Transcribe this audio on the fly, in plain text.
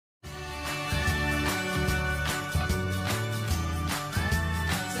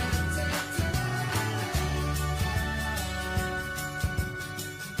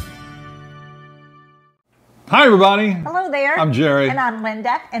Hi, everybody. Hello there. I'm Jerry. And I'm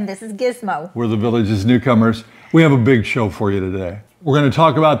Linda, and this is Gizmo. We're the Village's Newcomers. We have a big show for you today. We're going to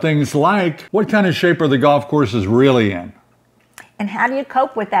talk about things like what kind of shape are the golf courses really in? And how do you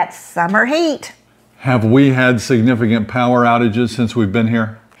cope with that summer heat? Have we had significant power outages since we've been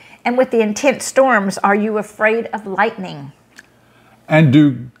here? And with the intense storms, are you afraid of lightning? And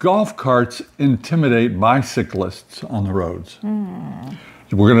do golf carts intimidate bicyclists on the roads?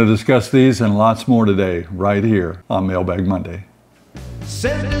 We're going to discuss these and lots more today, right here on Mailbag Monday.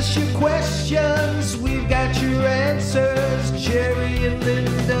 Send us your questions, we've got your answers. Jerry and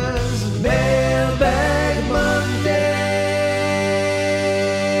Linda's Mailbag Monday.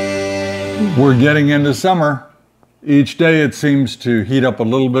 We're getting into summer. Each day it seems to heat up a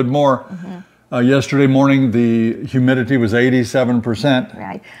little bit more. Yesterday morning, the humidity was 87%.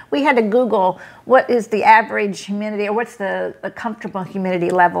 Right. We had to Google what is the average humidity, or what's the comfortable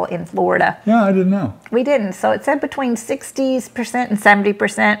humidity level in Florida. Yeah, I didn't know. We didn't. So it said between 60% and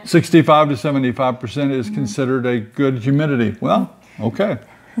 70%. 65 to 75% is considered a good humidity. Well, okay.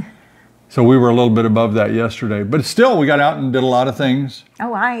 So we were a little bit above that yesterday. But still, we got out and did a lot of things.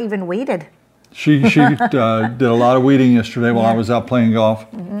 Oh, I even weeded. She did a lot of weeding yesterday while I was out playing golf.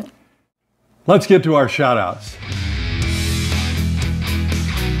 Let's get to our shout outs.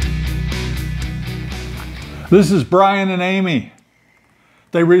 This is Brian and Amy.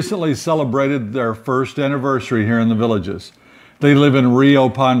 They recently celebrated their first anniversary here in the Villages. They live in Rio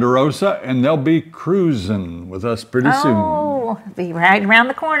Ponderosa and they'll be cruising with us pretty soon. Oh, be right around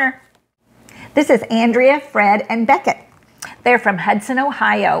the corner. This is Andrea, Fred, and Beckett. They're from Hudson,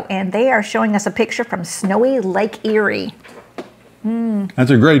 Ohio, and they are showing us a picture from snowy Lake Erie.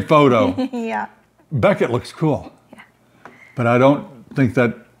 That's a great photo. Yeah. Beckett looks cool. Yeah. But I don't think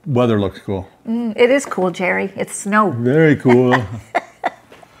that weather looks cool. It is cool, Jerry. It's snow. Very cool.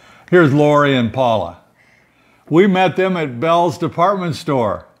 Here's Lori and Paula. We met them at Bell's department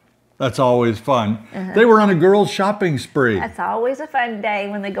store. That's always fun. They were on a girls' shopping spree. That's always a fun day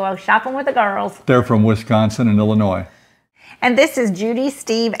when they go out shopping with the girls. They're from Wisconsin and Illinois. And this is Judy,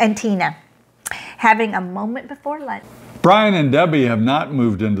 Steve, and Tina having a moment before lunch. Brian and Debbie have not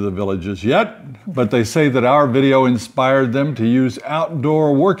moved into the Villages yet, but they say that our video inspired them to use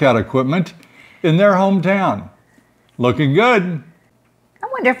outdoor workout equipment in their hometown. Looking good. I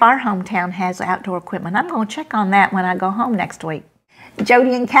wonder if our hometown has outdoor equipment. I'm going to check on that when I go home next week.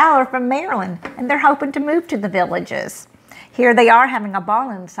 Jody and Cal are from Maryland, and they're hoping to move to the Villages. Here they are having a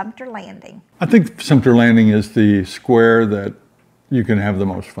ball in Sumter Landing. I think Sumter Landing is the square that you can have the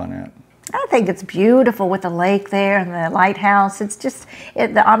most fun at. I think it's beautiful with the lake there and the lighthouse. It's just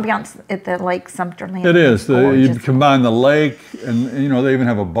the ambiance at the Lake Sumter Landing. It is. You combine the lake and, you know, they even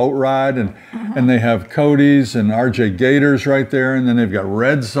have a boat ride and they have Cody's and RJ Gators right there. And then they've got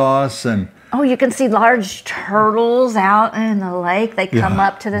red sauce and... Oh, you can see large turtles out in the lake. They come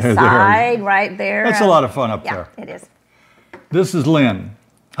up to the side right there. That's a lot of fun up there. Yeah, it is. This is Lynn.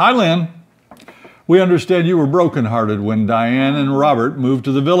 Hi, Lynn. We understand you were brokenhearted when Diane and Robert moved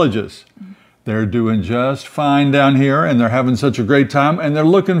to the Villages. They're doing just fine down here and they're having such a great time and they're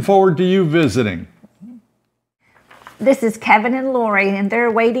looking forward to you visiting. This is Kevin and Lori and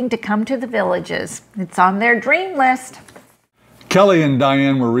they're waiting to come to the Villages. It's on their dream list. Kelly and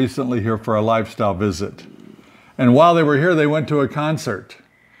Diane were recently here for a lifestyle visit. And while they were here, they went to a concert.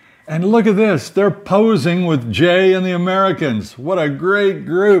 And look at this, they're posing with Jay and the Americans. What a great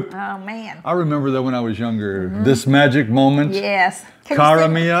group. Oh, man. I remember that when I was younger. This magic moment. Yes. Cara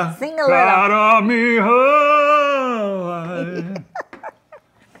Mia. Sing a little. Cara Mia.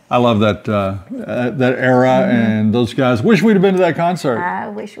 I love that that era and those guys. Wish we'd have been to that concert. I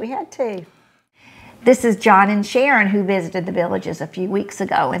wish we had too. This is John and Sharon who visited the Villages a few weeks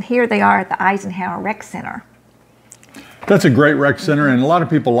ago. And here they are at the Eisenhower Rec Center. That's a great rec center, and a lot of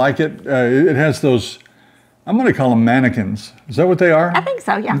people like it. It has those, I'm going to call them mannequins. Is that what they are? I think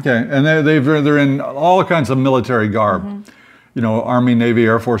so, yeah. Okay, and they're in all kinds of military garb. You know, Army, Navy,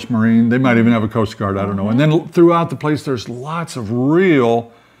 Air Force, Marine. They might even have a Coast Guard, I don't know. And then throughout the place, there's lots of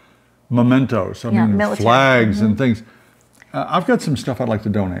real mementos. I mean, military. Flags and things. I've got some stuff I'd like to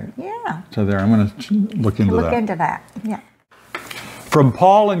donate. Yeah. So there, I'm going to look into that. Look into that, yeah. From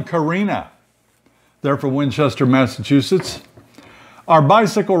Paul and Karina. They're from Winchester, Massachusetts. Are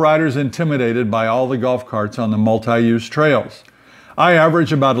bicycle riders intimidated by all the golf carts on the multi-use trails? I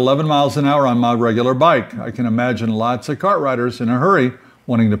average about 11 miles an hour on my regular bike. I can imagine lots of cart riders in a hurry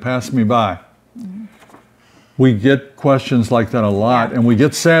wanting to pass me by. We get questions like that a lot, and we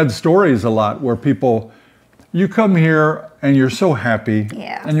get sad stories a lot where people, you come here and you're so happy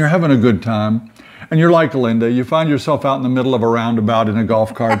and you're having a good time. And you're like Linda, you find yourself out in the middle of a roundabout in a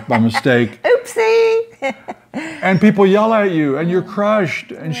golf cart by mistake. Oopsie! And people yell at you, and you're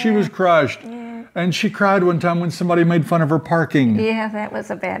crushed, and she was crushed. And she cried one time when somebody made fun of her parking. Yeah, that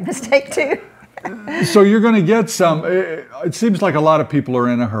was a bad mistake too. So you're going to get some. It seems like a lot of people are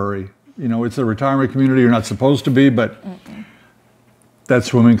in a hurry. You know, it's a retirement community. You're not supposed to be, but that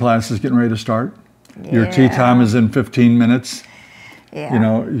swimming class is getting ready to start. Your tea time is in 15 minutes. Yeah. You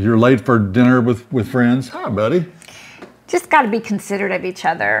know, you're late for dinner with friends. Hi, buddy. Just got to be considerate of each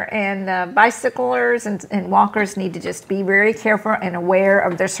other. And bicyclers and walkers need to just be very careful and aware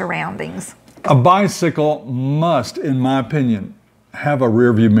of their surroundings. A bicycle must, in my opinion, have a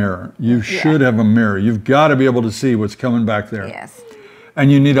rear view mirror. You should have a mirror. You've got to be able to see what's coming back there. Yes.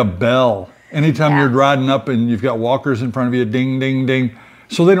 And you need a bell. Anytime you're riding up and you've got walkers in front of you, ding, ding, ding,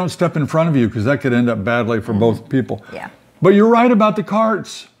 so they don't step in front of you, because that could end up badly for both people. Yeah. But you're right about the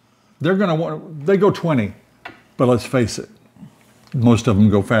carts. They go 20, but let's face it, most of them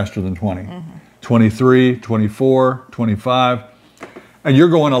go faster than 20. 23, 24, 25, and you're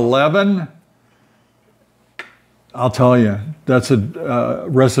going 11. I'll tell you, that's a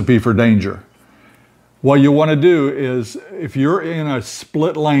recipe for danger. What you want to do is, if you're in a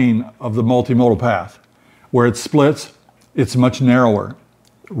split lane of the multimodal path, where it splits, it's much narrower.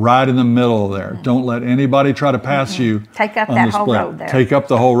 Right in the middle there. Don't let anybody try to pass you. Take up on that the whole split. road there. Take up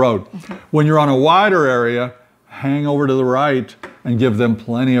the whole road. When you're on a wider area, hang over to the right and give them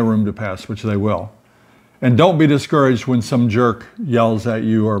plenty of room to pass, which they will. And don't be discouraged when some jerk yells at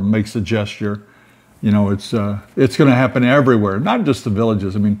you or makes a gesture. You know, it's going to happen everywhere, not just the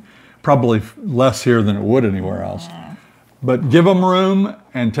villages. I mean, probably less here than it would anywhere else. But give them room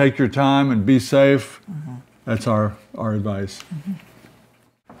and take your time and be safe. That's our advice.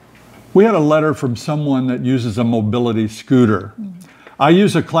 We had a letter from someone that uses a mobility scooter. I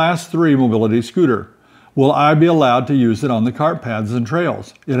use a Class 3 mobility scooter. Will I be allowed to use it on the cart paths and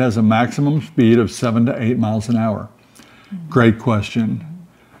trails? It has a maximum speed of 7 to 8 miles an hour. Great question.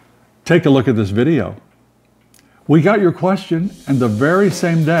 Take a look at this video. We got your question, and the very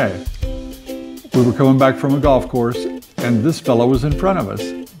same day, we were coming back from a golf course, and this fellow was in front of us.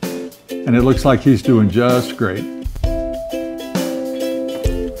 And it looks like he's doing just great.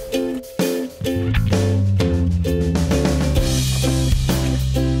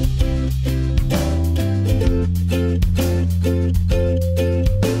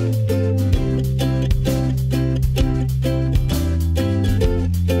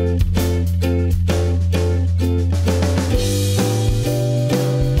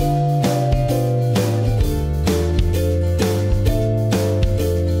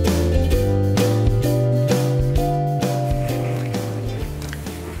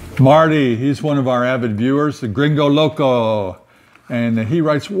 Marty, he's one of our avid viewers, the Gringo Loco. And he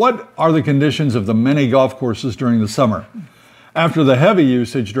writes, what are the conditions of the many golf courses during the summer? After the heavy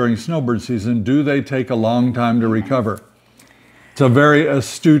usage during snowbird season, do they take a long time to recover? It's a very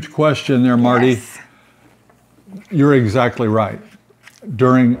astute question there, Marty. Yes. You're exactly right.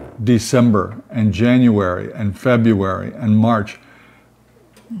 During December and January and February and March,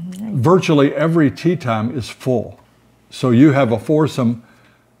 virtually every tee time is full. So you have a foursome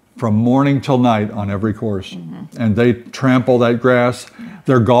from morning till night on every course. And they trample that grass.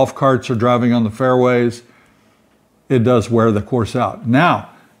 Their golf carts are driving on the fairways. It does wear the course out. Now,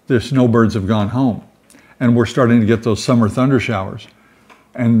 the snowbirds have gone home, and we're starting to get those summer thunder showers,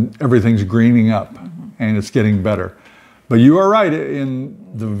 and everything's greening up, and it's getting better. But you are right, in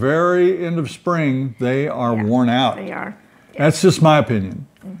the very end of spring, they are worn out. They are. That's just my opinion.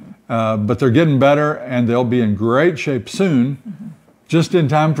 But they're getting better, and they'll be in great shape soon, just in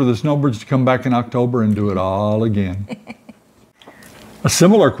time for the snowbirds to come back in October and do it all again. A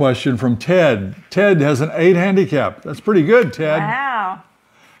similar question from Ted. Ted has an 8 handicap. That's pretty good, Ted. Wow.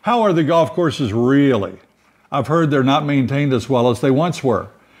 How are the golf courses really? I've heard they're not maintained as well as they once were.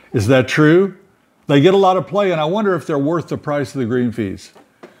 Is that true? They get a lot of play, and I wonder if they're worth the price of the green fees.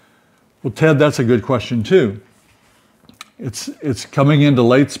 Well, Ted, that's a good question too. It's coming into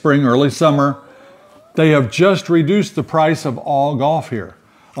late spring, early summer. They have just reduced the price of all golf here.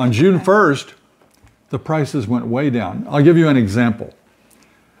 On June 1st, the prices went way down. I'll give you an example.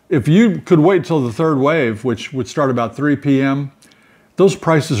 If you could wait till the third wave, which would start about 3 p.m., those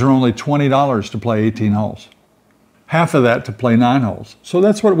prices are only $20 to play 18 holes. Half of that to play 9 holes. So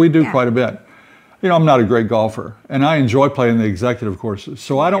that's what we do quite a bit. You know, I'm not a great golfer, and I enjoy playing the executive courses,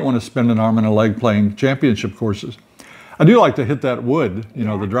 so I don't want to spend an arm and a leg playing championship courses. I do like to hit that wood, you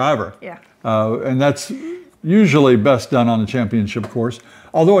know, the driver. Yeah. And that's usually best done on a championship course.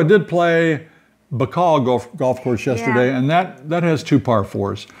 Although I did play Bacall golf course yesterday, and that has 2 par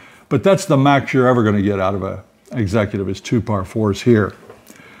 4s. But that's the max you're ever going to get out of an executive is 2 par 4s here.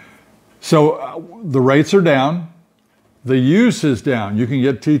 So the rates are down. The use is down. You can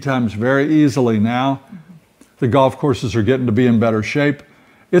get tee times very easily now. The golf courses are getting to be in better shape.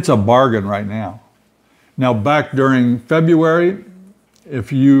 It's a bargain right now. Now, back during February,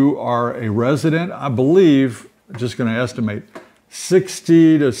 if you are a resident, I believe, just going to estimate, $60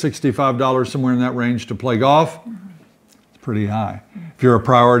 to $65, somewhere in that range to play golf. It's pretty high. If you're a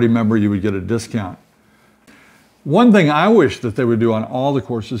priority member, you would get a discount. One thing I wish that they would do on all the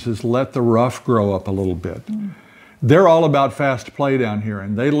courses is let the rough grow up a little bit. They're all about fast play down here,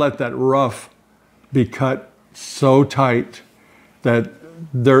 and they let that rough be cut so tight that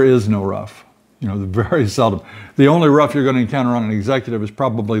there is no rough. You know, very seldom. The only rough you're going to encounter on an executive is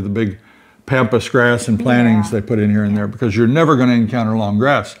probably the big pampas grass and plantings they put in here and there, because you're never going to encounter long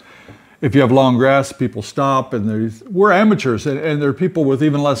grass. If you have long grass, people stop, and we're amateurs, and there are people with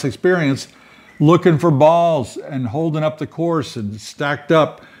even less experience looking for balls and holding up the course and stacked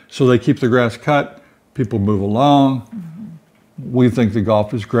up so they keep the grass cut. People move along. We think the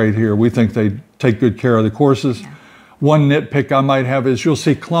golf is great here. We think they take good care of the courses. One nitpick I might have is you'll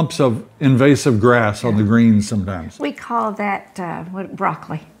see clumps of invasive grass on the greens sometimes. We call that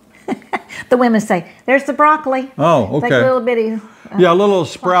broccoli. The women say, there's the broccoli. Oh, okay. Like little bitty. Yeah, little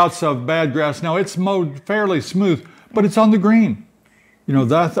sprouts of bad grass. Now, it's mowed fairly smooth, but it's on the green. You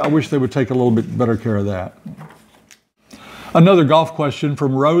know, I wish they would take a little bit better care of that. Another golf question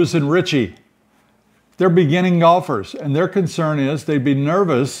from Rose and Richie. They're beginning golfers, and their concern is they'd be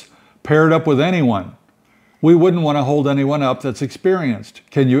nervous paired up with anyone. We wouldn't want to hold anyone up that's experienced.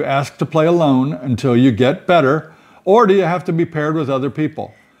 Can you ask to play alone until you get better, or do you have to be paired with other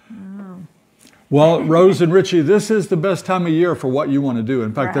people? Well, Rose and Richie, this is the best time of year for what you want to do.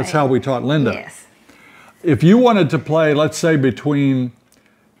 In fact, that's how we taught Linda. Yes. If you wanted to play, let's say between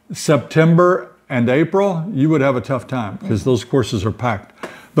September and April, you would have a tough time because those courses are packed.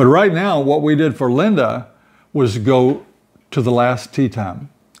 But right now, what we did for Linda was go to the last tee time.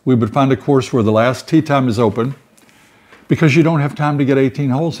 We would find a course where the last tee time is open, because you don't have time to get 18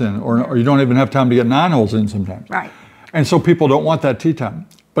 holes in, or you don't even have time to get 9 holes in sometimes. Right. And so people don't want that tee time.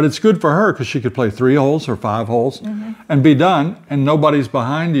 But it's good for her because she could play 3 holes or 5 holes and be done, and nobody's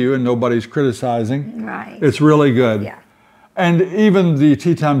behind you and nobody's criticizing. Right. It's really good. Yeah. And even the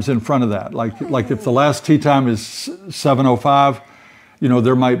tee times in front of that, like if the last tee time is 7:05, you know,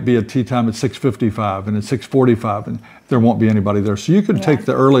 there might be a tee time at 6:55 and at 6:45, and there won't be anybody there. So you could take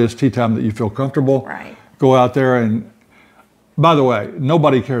the earliest tee time that you feel comfortable, go out there, and by the way,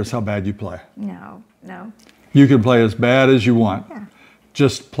 nobody cares how bad you play. No, no. You can play as bad as you want. Yeah.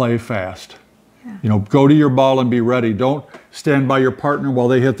 Just play fast. You know, go to your ball and be ready. Don't stand by your partner while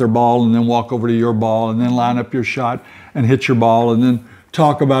they hit their ball and then walk over to your ball and then line up your shot and hit your ball and then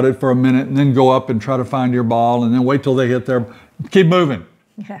talk about it for a minute and then go up and try to find your ball and then wait till they hit their, keep moving.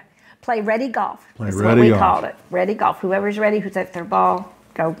 Yeah. Play ready golf. Play That's ready what we golf. called it. Ready golf. Whoever's ready, who's at their ball,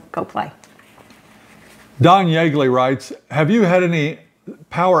 go play. Don Yeagley writes, have you had any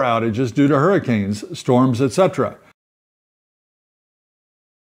power outages due to hurricanes, storms, etc.?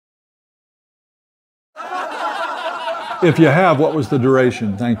 If you have, what was the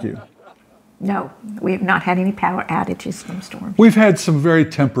duration? Thank you. No, we have not had any power outages from storms. We've had some very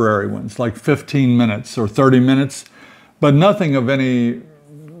temporary ones, like 15 minutes or 30 minutes, but nothing of any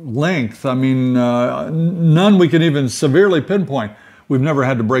length. I mean, none we can even severely pinpoint. We've never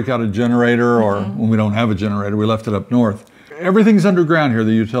had to break out a generator, or when we don't have a generator, we left it up north. Everything's underground here,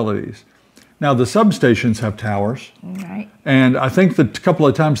 the utilities. Now, the substations have towers. Right. And I think the couple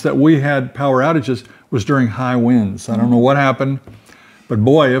of times that we had power outages was during high winds. I don't know what happened, but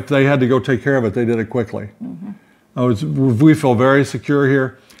boy, if they had to go take care of it, they did it quickly. We feel very secure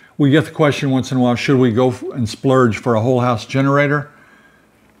here. We get the question once in a while, should we go and splurge for a whole house generator?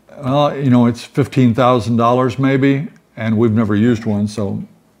 Well, you know, it's $15,000 maybe, and we've never used one, so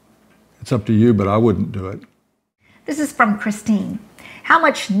it's up to you, but I wouldn't do it. This is from Christine. How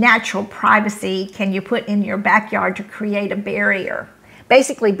much natural privacy can you put in your backyard to create a barrier?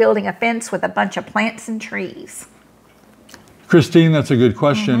 Basically building a fence with a bunch of plants and trees. Christine, that's a good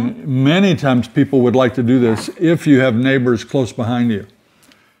question. Many times people would like to do this if you have neighbors close behind you.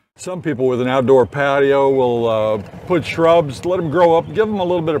 Some people with an outdoor patio will put shrubs, let them grow up, give them a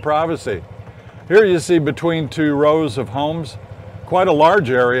little bit of privacy. Here you see between 2 rows of homes, quite a large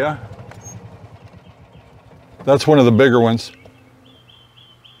area. That's one of the bigger ones.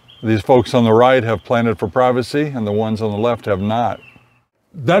 These folks on the right have planted for privacy, and the ones on the left have not.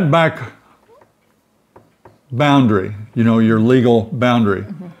 That back boundary, you know, your legal boundary,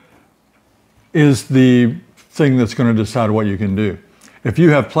 is the thing that's going to decide what you can do. If you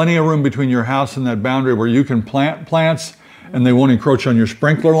have plenty of room between your house and that boundary where you can plant plants and they won't encroach on your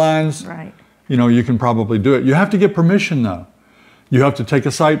sprinkler lines, you can probably do it. You have to get permission though. You have to take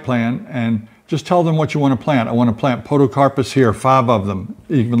a site plan and just tell them what you want to plant. I want to plant podocarpus here, 5 of them,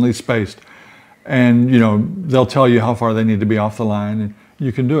 evenly spaced. And they'll tell you how far they need to be off the line, and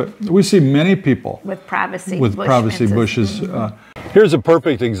you can do it. We see many people with privacy bushes. Here's a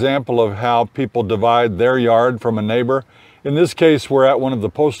perfect example of how people divide their yard from a neighbor. In this case, we're at one of the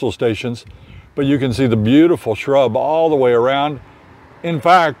postal stations, but you can see the beautiful shrub all the way around. In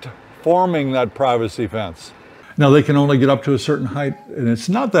fact, forming that privacy fence. Now they can only get up to a certain height, and it's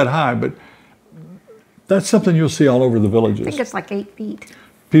not that high, but that's something you'll see all over the villages. I think it's like 8 feet.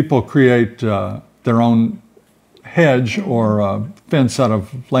 People create their own hedge or fence out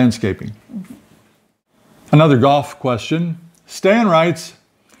of landscaping. Another golf question. Stan writes,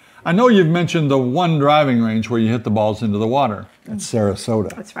 I know you've mentioned the one driving range where you hit the balls into the water at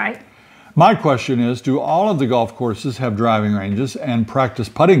Sarasota. That's right. My question is, do all of the golf courses have driving ranges and practice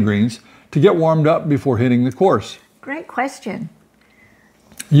putting greens to get warmed up before hitting the course? Great question.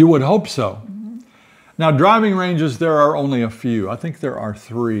 You would hope so. Now, driving ranges, there are only a few. I think there are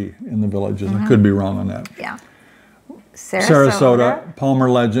 3 in the villages. I could be wrong on that. Yeah. Sarasota, Palmer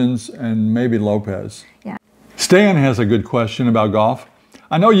Legends, and maybe Lopez. Yeah. Stan has a good question about golf.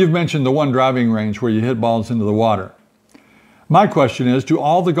 I know you've mentioned the one driving range where you hit balls into the water. My question is, do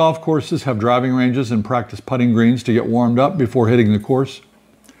all the golf courses have driving ranges and practice putting greens to get warmed up before hitting the course?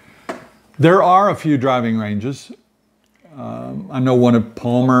 There are a few driving ranges. I know one at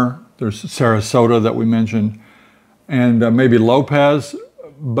Palmer, there's Sarasota that we mentioned, and maybe Lopez,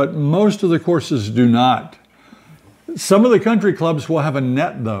 but most of the courses do not. Some of the country clubs will have a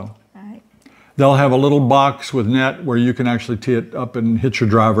net though. Right. They'll have a little box with net where you can actually tee it up and hit your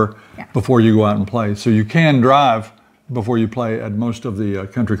driver before you go out and play. So you can drive before you play at most of the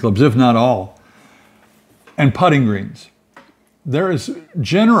country clubs, if not all. And putting greens. There is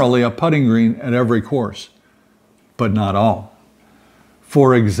generally a putting green at every course, but not all.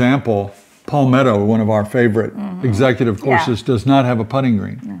 For example, Palmetto, one of our favorite executive courses, does not have a putting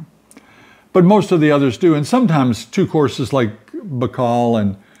green. No. But most of the others do. And sometimes 2 courses like Bacall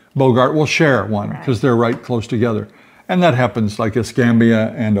and Bogart will share one because they're right close together. And that happens like Escambia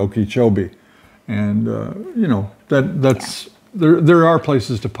and Okeechobee. And, there are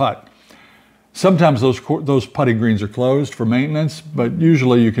places to putt. Sometimes those putting greens are closed for maintenance, but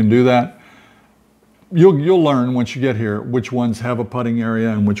usually you can do that. You'll learn once you get here which ones have a putting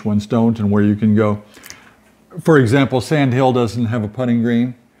area and which ones don't and where you can go. For example, Sand Hill doesn't have a putting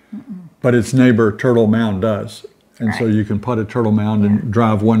green, but its neighbor Turtle Mound does. And so you can putt at Turtle Mound and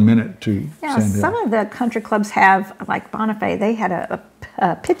drive 1 minute to Sand Hill. Some of the country clubs have, like Bonifay, they had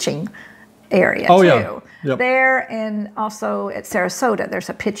a pitching area too. Yeah. Yep. There, and also at Sarasota, there's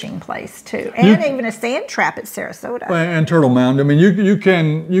a pitching place too, and even a sand trap at Sarasota. And Turtle Mound. I mean, you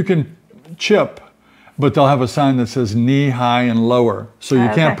can chip, but they'll have a sign that says knee high and lower, so you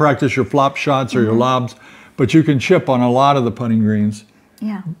can't practice your flop shots or your lobs, but you can chip on a lot of the putting greens.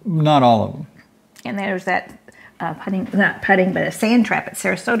 Yeah. Not all of them. And there's that not putting, but a sand trap at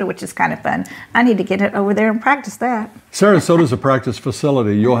Sarasota, which is kind of fun. I need to get it over there and practice that. Sarasota's a practice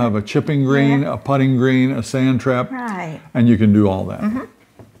facility. You'll have a chipping green, a putting green, a sand trap, and you can do all that.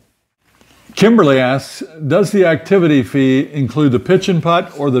 Kimberly asks, does the activity fee include the pitch and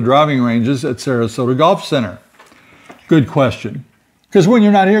putt or the driving ranges at Sarasota Golf Center? Good question. Because when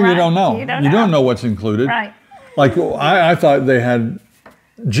you're not here, you don't know. You don't know what's included. Right. Like I thought they had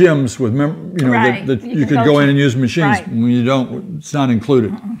gyms with, that you could go in and use machines. When you don't, it's not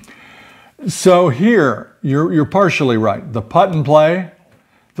included. So here, you're partially right. The putt and play,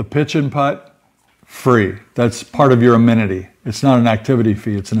 the pitch and putt, free. That's part of your amenity. It's not an activity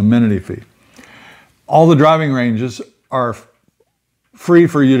fee, it's an amenity fee. All the driving ranges are free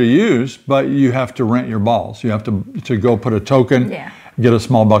for you to use, but you have to rent your balls. You have to go put a token, get a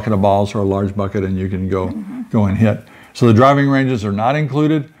small bucket of balls or a large bucket, and you can go and hit. So the driving ranges are not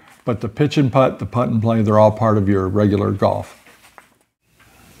included, but the pitch and putt, the putt and play, they're all part of your regular golf.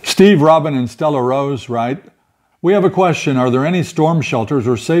 Steve, Robin, and Stella Rose write, we have a question. Are there any storm shelters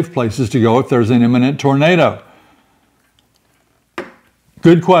or safe places to go if there's an imminent tornado?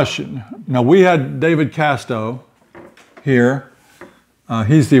 Good question. Now, we had David Casto here.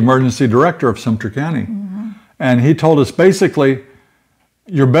 He's the emergency director of Sumter County. And he told us basically,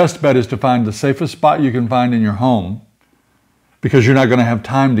 your best bet is to find the safest spot you can find in your home, because you're not going to have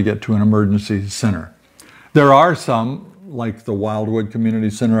time to get to an emergency center. There are some, like the Wildwood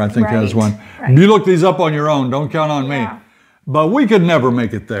Community Center, I think has one. You look these up on your own, don't count on me. But we could never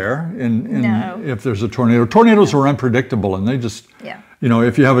make it there if there's a tornado. Tornadoes are unpredictable, and they just,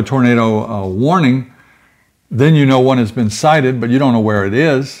 if you have a tornado warning, then you know one has been sighted, but you don't know where it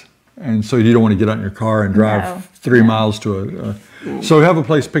is. And so you don't want to get out in your car and drive 3 miles to so we have a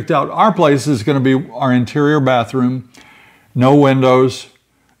place picked out. Our place is going to be our interior bathroom, no windows,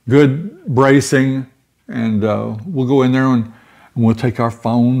 good bracing, and we'll go in there and we'll take our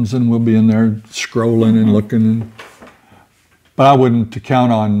phones and we'll be in there scrolling and looking. But I wouldn't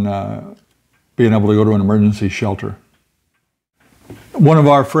count on being able to go to an emergency shelter. One of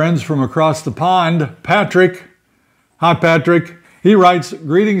our friends from across the pond, Patrick. Hi, Patrick. He writes,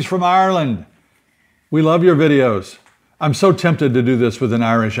 "Greetings from Ireland. We love your videos. I'm so tempted to do this with an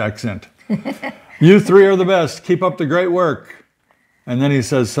Irish accent. You three are the best. Keep up the great work." And then he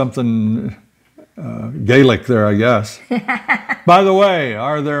says something Gaelic there, I guess. By the way,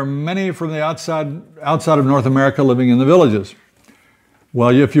 are there many from the outside of North America living in the villages? Well,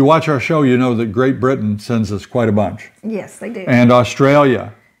 if you watch our show, you know that Great Britain sends us quite a bunch. Yes, they do. And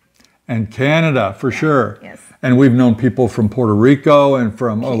Australia and Canada, for sure. Yes. And we've known people from Puerto Rico and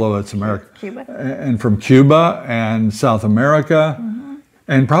from, although it's America, Cuba. and from Cuba and South America,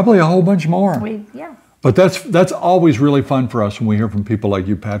 and probably a whole bunch more. But that's always really fun for us when we hear from people like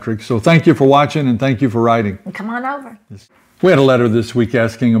you, Patrick. So thank you for watching and thank you for writing. Come on over. We had a letter this week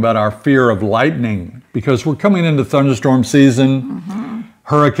asking about our fear of lightning because we're coming into thunderstorm season,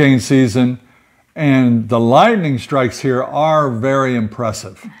 hurricane season, and the lightning strikes here are very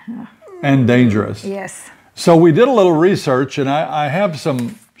impressive and dangerous. Yes. So we did a little research, and I have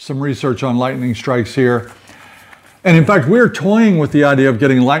some research on lightning strikes here. And in fact, we're toying with the idea of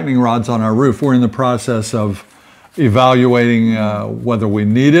getting lightning rods on our roof. We're in the process of evaluating whether we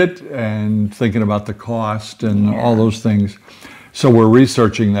need it and thinking about the cost and all those things. So we're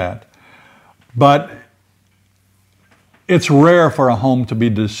researching that. But it's rare for a home to be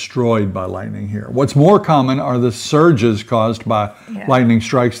destroyed by lightning here. What's more common are the surges caused by lightning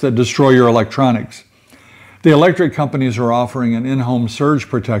strikes that destroy your electronics. The electric companies are offering an in-home surge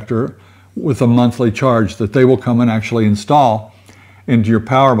protector with a monthly charge that they will come and actually install into your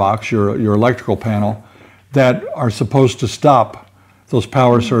power box, your electrical panel, that are supposed to stop those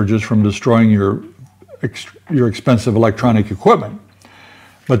power surges from destroying your expensive electronic equipment.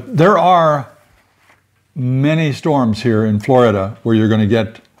 But there are many storms here in Florida where you're going to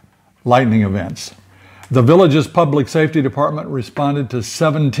get lightning events. The village's public safety department responded to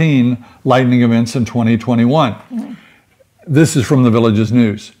 17 lightning events in 2021. This is from the village's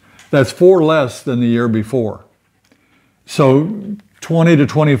news. That's 4 less than the year before. So 20 to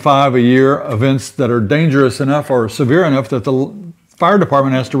 25 a year events that are dangerous enough or severe enough that the fire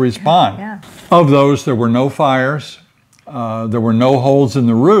department has to respond. Of those, there were no fires. There were no holes in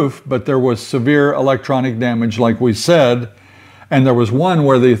the roof, but there was severe electronic damage, like we said. And there was one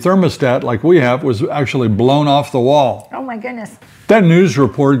where the thermostat, like we have, was actually blown off the wall. Oh my goodness. That news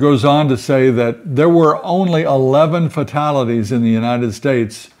report goes on to say that there were only 11 fatalities in the United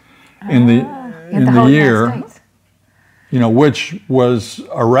States in the year, you know, which was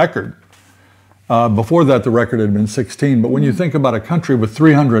a record. Before that, the record had been 16. But when you think about a country with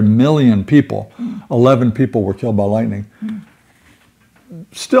 300 million people, 11 people were killed by lightning.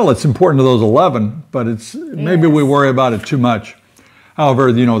 Still, it's important to those 11, but it's maybe we worry about it too much. However,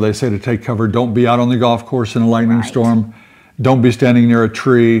 you know, they say to take cover, don't be out on the golf course in a lightning storm. Don't be standing near a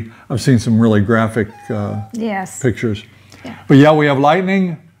tree. I've seen some really graphic pictures. But yeah, we have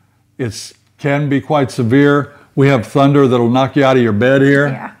lightning. It can be quite severe. We have thunder that'll knock you out of your bed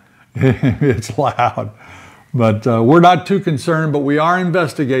here. It's loud. But we're not too concerned, but we are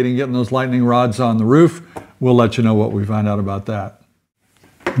investigating getting those lightning rods on the roof. We'll let you know what we find out about that.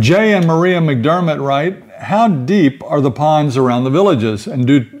 Jay and Maria McDermott write, how deep are the ponds around the villages? And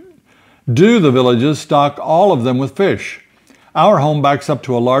do the villages stock all of them with fish? Our home backs up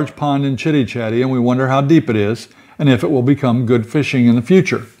to a large pond in Chitty Chatty, and we wonder how deep it is and if it will become good fishing in the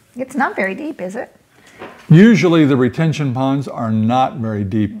future. It's not very deep, is it? Usually the retention ponds are not very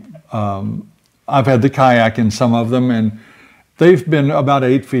deep. I've had the kayak in some of them, and they've been about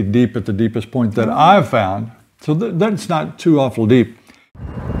 8 feet deep at the deepest point that I've found. So that's not too awful deep.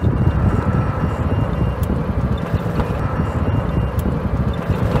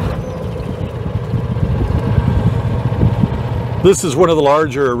 This is one of the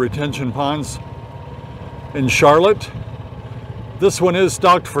larger retention ponds in Charlotte. This one is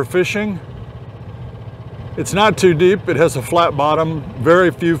stocked for fishing. It's not too deep. It has a flat bottom, very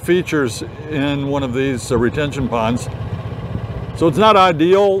few features in one of these retention ponds. So it's not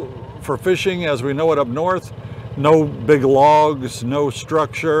ideal for fishing as we know it up north. No big logs, no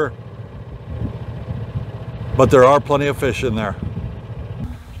structure, but there are plenty of fish in there.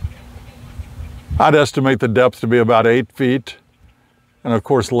 I'd estimate the depth to be about 8 feet, and of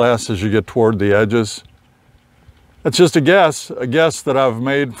course less as you get toward the edges. That's just a guess that I've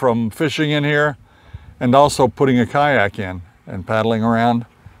made from fishing in here and also putting a kayak in and paddling around.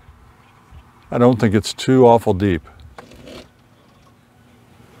 I don't think it's too awful deep.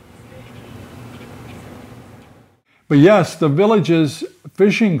 But yes, the village's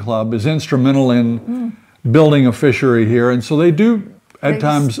fishing club is instrumental in building a fishery here, and so they do at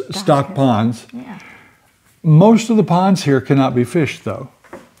times stock ponds. Yeah. Most of the ponds here cannot be fished though.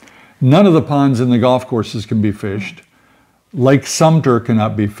 None of the ponds in the golf courses can be fished. Lake Sumter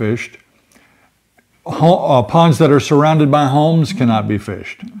cannot be fished. Ponds that are surrounded by homes cannot be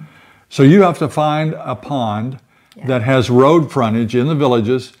fished. So you have to find a pond that has road frontage in the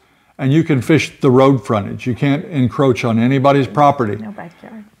villages, and you can fish the road frontage. You can't encroach on anybody's property. No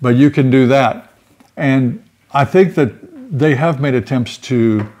backyard. But you can do that. And I think that they have made attempts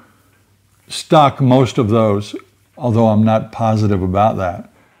to stock most of those, although I'm not positive about that.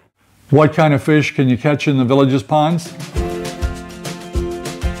 What kind of fish can you catch in the village's ponds?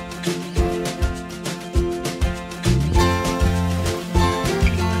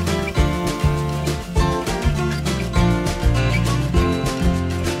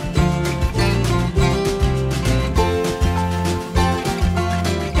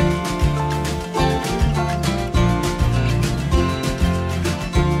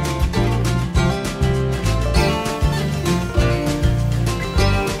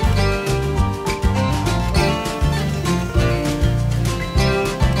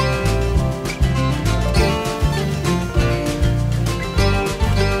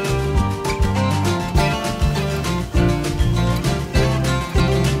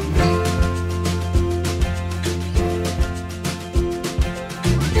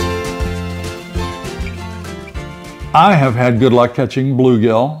 I have had good luck catching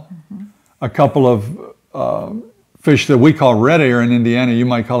bluegill, a couple of fish that we call red ear in Indiana. You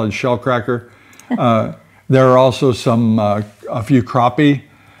might call it shellcracker. There are also a few crappie,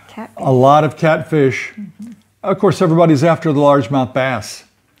 Catfish. a lot of catfish. Of course, everybody's after the largemouth bass.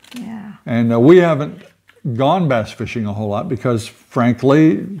 Yeah. And we haven't gone bass fishing a whole lot because,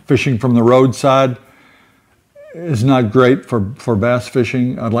 frankly, fishing from the roadside is not great for bass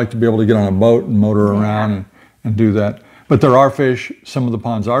fishing. I'd like to be able to get on a boat and motor around and do that. But there are fish. Some of the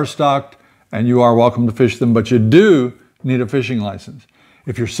ponds are stocked, and you are welcome to fish them, but you do need a fishing license.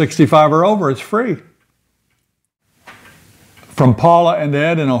 If you're 65 or over, it's free. From Paula and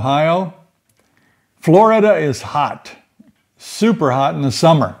Ed in Ohio, Florida is hot, super hot in the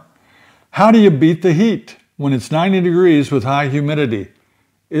summer. How do you beat the heat when it's 90 degrees with high humidity?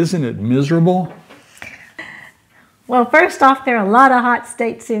 Isn't it miserable? Well, first off, there are a lot of hot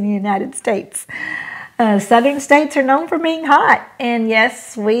states in the United States. Southern states are known for being hot, and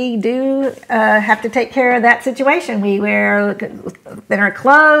yes, we do have to take care of that situation. We wear thinner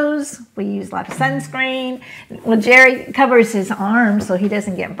clothes, we use a lot of sunscreen. Well, Jerry covers his arms so he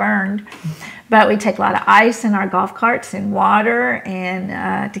doesn't get burned, but we take a lot of ice in our golf carts and water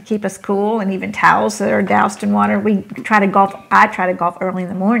and to keep us cool, and even towels that are doused in water. I try to golf early in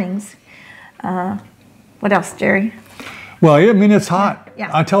the mornings. What else, Jerry? Well, I mean, it's hot.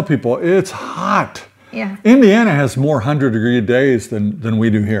 Yeah. I tell people, it's hot. Yeah. Indiana has more 100-degree days than we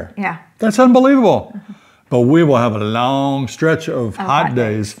do here. Yeah. That's unbelievable. But we will have a long stretch of hot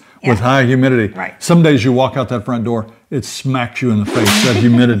days with high humidity. Right. Some days you walk out that front door, it smacks you in the face. That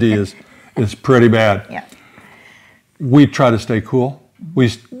humidity is pretty bad. Yeah. We try to stay cool.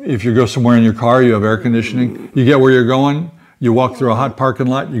 If you go somewhere in your car, you have air conditioning. You get where you're going, you walk through a hot parking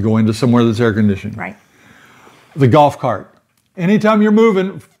lot, you go into somewhere that's air conditioned. Right. The golf cart. Anytime you're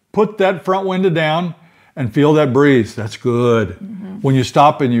moving, put that front window down and feel that breeze. That's good. When you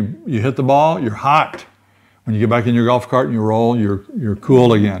stop and you hit the ball, you're hot. When you get back in your golf cart and you roll, you're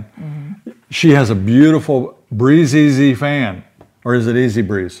cool again. She has a beautiful Breeze Easy fan. Or is it Easy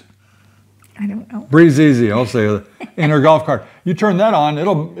Breeze? I don't know. Breeze Easy, I'll say it. In her golf cart. You turn that on,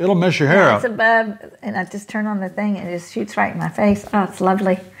 it'll mess your hair It's up. above, and I just turn on the thing and it just shoots right in my face. Oh, it's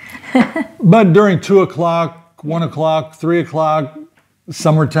lovely. But during 2 o'clock, 1 o'clock, 3 o'clock,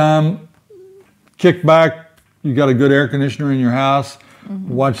 summertime, kick back, you got a good air conditioner in your house,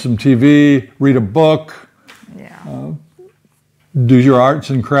 watch some TV, read a book, do your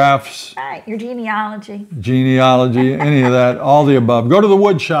arts and crafts, Right, your genealogy. any of that, all the above. Go to the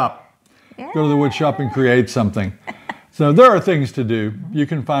wood shop. Yeah. Go to the wood shop and create something. So there are things to do. You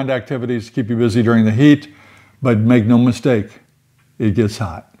can find activities to keep you busy during the heat, but make no mistake, it gets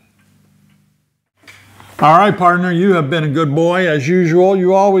hot. All right, partner, you have been a good boy as usual.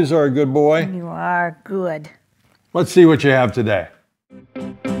 You always are a good boy. You are good. Let's see what you have today.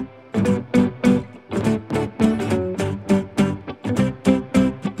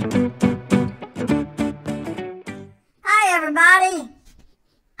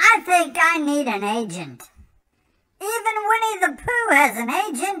 agent. Even Winnie the Pooh has an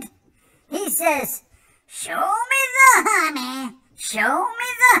agent. He says, "Show me the honey, show me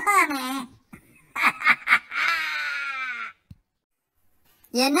the honey."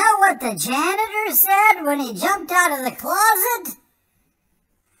 You know what the janitor said when he jumped out of the closet?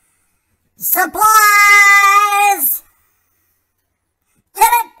 Supplies! Get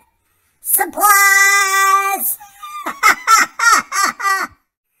it? Supplies!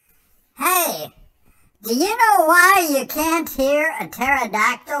 Hey, do you know why you can't hear a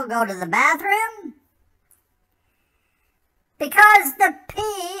pterodactyl go to the bathroom? Because the P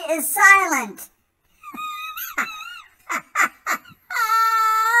is silent.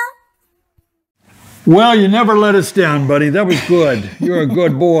 Well, you never let us down, buddy. That was good. You're a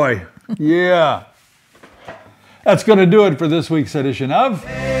good boy. Yeah. That's going to do it for this week's edition of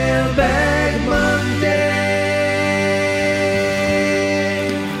Mailbag Monday.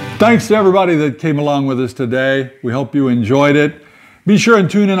 Thanks to everybody that came along with us today. We hope you enjoyed it. Be sure and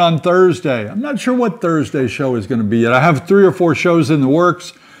tune in on Thursday. I'm not sure what Thursday's show is going to be yet. I have 3 or 4 shows in the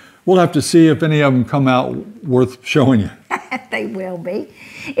works. We'll have to see if any of them come out worth showing you. They will be.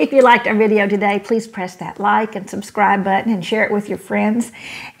 If you liked our video today, please press that like and subscribe button and share it with your friends.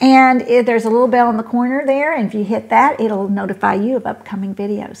 And if there's a little bell in the corner there, and if you hit that, it'll notify you of upcoming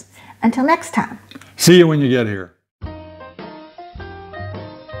videos. Until next time. See you when you get here.